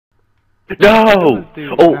No!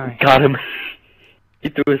 Dude, Oh, nice. got him. He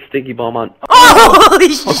threw a sticky bomb on. Oh, holy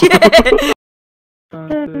shit!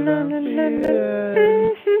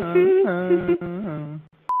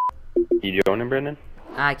 You joining, Brendan?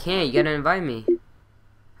 I can't. You gotta invite me.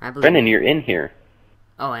 I believe. Brendan, you're in here.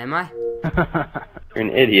 Oh, am I? You're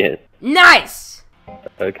an idiot. Nice!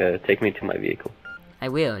 Okay, take me to my vehicle. I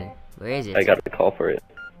will. Where is it? I got a call for it.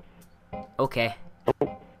 Okay.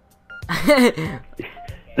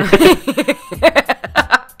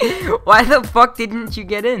 Why the fuck didn't you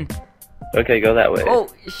get in? Okay, go that way. Oh,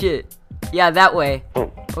 shit. Yeah, that way.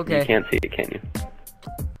 Oh, Okay. You can't see it, can you?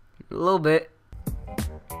 A little bit.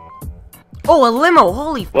 Oh, a limo!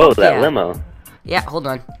 Holy fuck! Whoa, that yeah. limo. Yeah, hold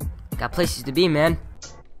on. Got places to be, man.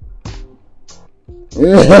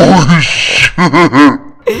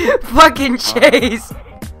 Fucking Chase!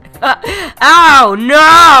 Ow!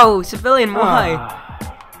 No! Civilian, why?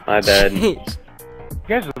 My bad. Chase. You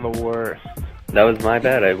guys are the worst. That was my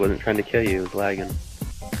bad. I wasn't trying to kill you. It was lagging.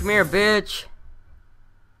 Come here, bitch.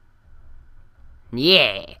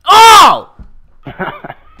 Yeah. Oh!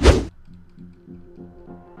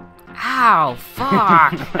 Ow, fuck.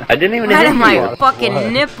 I didn't even Right hit in my you.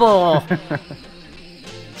 fucking nipple.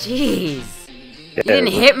 Jeez. Yeah. You didn't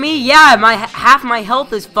hit me? Yeah, half my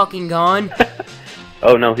health is fucking gone.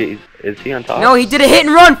 Oh no, is he on top? No, he did a hit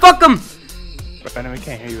and run. Fuck him. Brandon, we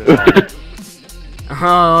can't hear you at all.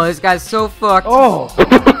 Oh, this guy's so fucked. Oh,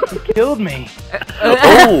 he killed me. Oh,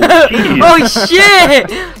 jeez. Oh shit!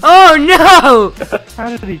 Oh no! How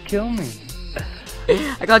did he kill me?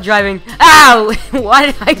 I got driving. Ow! Why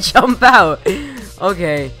did I jump out?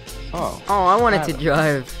 Okay. Oh, Oh, I wanted to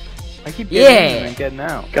drive. I keep getting in Yeah. and getting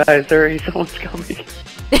out. Guys, hurry! Someone's coming.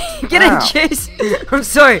 Get Ow. in, Chase. I'm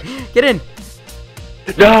sorry. Get in.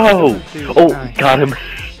 No! Dude, Oh, nice. got him.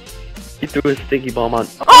 He threw a sticky bomb on.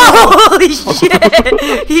 Oh, holy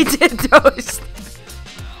shit! He did toast.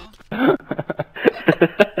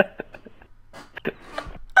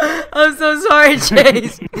 I'm so sorry,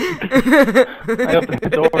 Chase. I opened the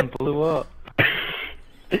door and blew up.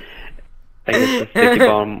 I guess the sticky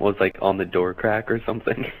bomb was like on the door crack or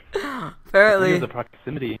something. Apparently. The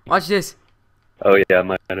proximity. Watch this. Oh yeah,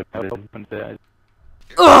 might have I been. opened it.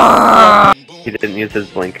 Ugh! He didn't use his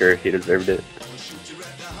blinker. He deserved it.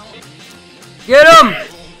 Get him!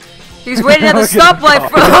 He's waiting at the stoplight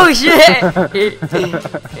for. Oh shit!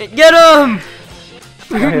 Get him!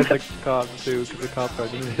 I hit the cops too, because the cops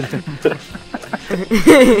already hit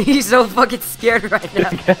him. He's so fucking scared right now.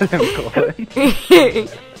 Get him, Colin.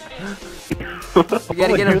 We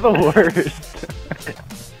gotta get You're him. the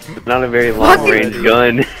worst. Not a very long range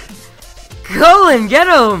gun. Colin, get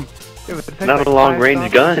him! Yeah, but it takes Not like a long 5 range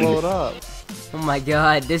shots gun. to blow it up. Oh my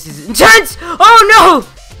god, this is intense! Oh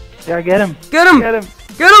Yeah, get him. no! Get him! Get him.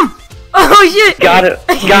 Get him! Oh shit! Got it.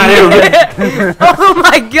 Got him. Oh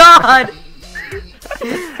my god!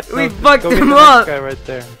 We fucked Go get him the next up! guy right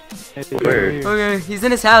there. Hey, he's Where? over here. Okay, he's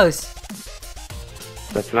in his house.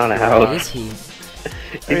 That's not a Where house. is he?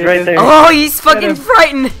 He's right there. Oh, he's fucking him.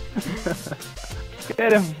 frightened!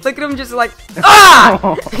 Get him. Look at him just like,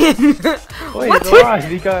 ah! Wait, What? he's alive.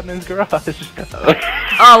 He got in his garage.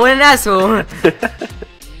 Oh, what an asshole!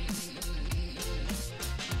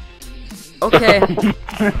 Okay.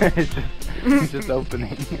 He's just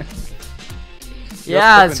opening.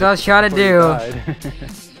 Yeah, that's what I was trying to do.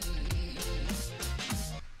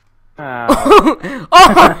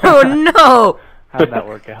 Oh no! How'd that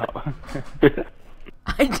work out?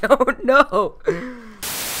 I don't know.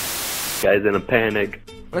 Guy's in a panic.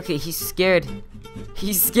 Okay, he's scared.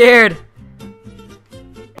 He's scared.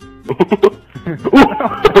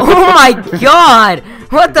 Oh my god!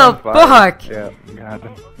 What the fuck? Yeah, got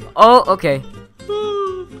him. Oh, okay.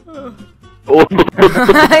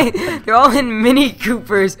 They're all in Mini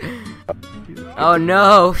Coopers. Oh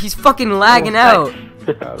no, he's fucking lagging out.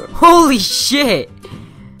 Got him. Holy shit!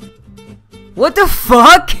 What the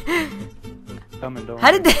fuck? Coming, don't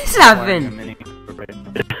How did this wearing a happen? Mini Cooper right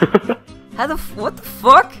now. How the what the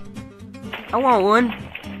fuck? I want one.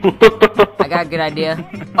 I got a good idea.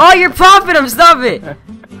 Oh, you're popping him! Stop it!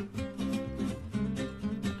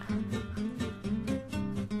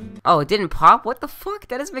 Oh, it didn't pop? What the fuck?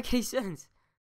 That doesn't make any sense.